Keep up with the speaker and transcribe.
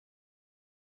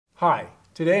Hi,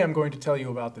 today I'm going to tell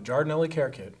you about the Giardinelli Care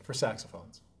Kit for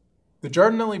saxophones. The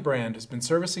Giardinelli brand has been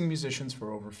servicing musicians for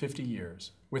over 50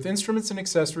 years. With instruments and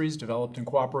accessories developed in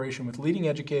cooperation with leading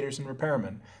educators and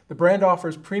repairmen, the brand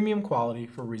offers premium quality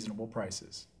for reasonable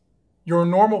prices. Your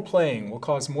normal playing will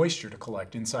cause moisture to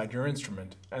collect inside your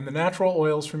instrument, and the natural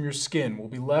oils from your skin will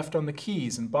be left on the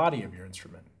keys and body of your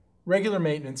instrument. Regular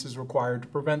maintenance is required to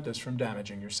prevent this from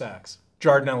damaging your sax.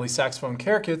 Giardinelli Saxophone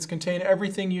Care Kits contain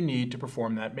everything you need to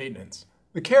perform that maintenance.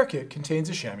 The Care Kit contains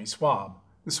a chamois swab.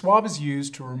 The swab is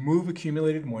used to remove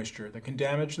accumulated moisture that can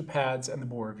damage the pads and the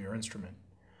bore of your instrument.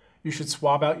 You should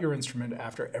swab out your instrument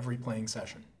after every playing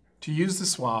session. To use the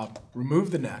swab, remove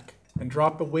the neck and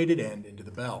drop the weighted end into the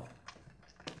bell.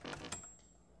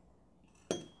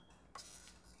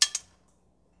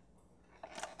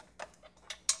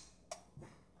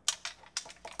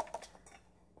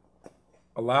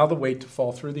 Allow the weight to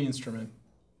fall through the instrument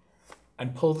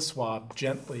and pull the swab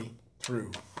gently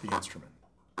through the instrument.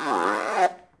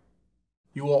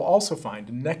 You will also find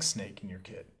a neck snake in your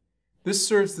kit. This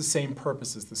serves the same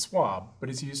purpose as the swab, but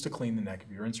is used to clean the neck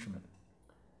of your instrument.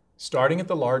 Starting at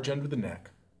the large end of the neck,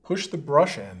 push the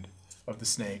brush end of the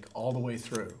snake all the way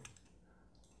through.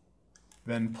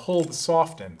 Then pull the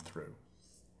soft end through.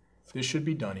 This should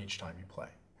be done each time you play.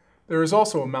 There is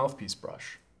also a mouthpiece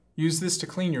brush. Use this to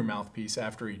clean your mouthpiece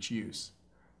after each use.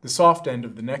 The soft end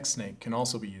of the neck snake can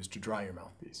also be used to dry your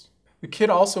mouthpiece. The kit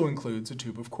also includes a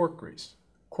tube of cork grease.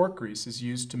 Cork grease is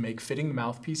used to make fitting the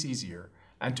mouthpiece easier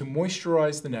and to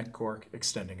moisturize the neck cork,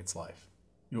 extending its life.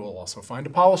 You will also find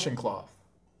a polishing cloth.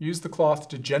 Use the cloth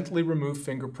to gently remove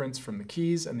fingerprints from the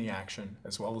keys and the action,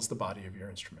 as well as the body of your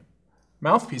instrument.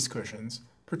 Mouthpiece cushions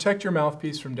protect your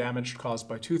mouthpiece from damage caused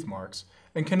by tooth marks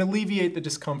and can alleviate the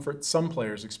discomfort some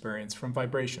players experience from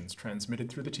vibrations transmitted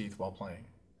through the teeth while playing.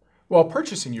 While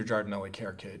purchasing your Giardinelli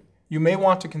Care Kit, you may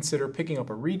want to consider picking up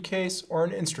a reed case or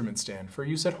an instrument stand for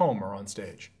use at home or on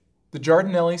stage. The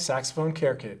Giardinelli Saxophone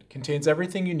Care Kit contains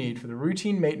everything you need for the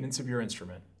routine maintenance of your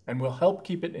instrument and will help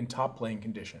keep it in top playing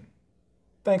condition.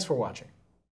 Thanks for watching.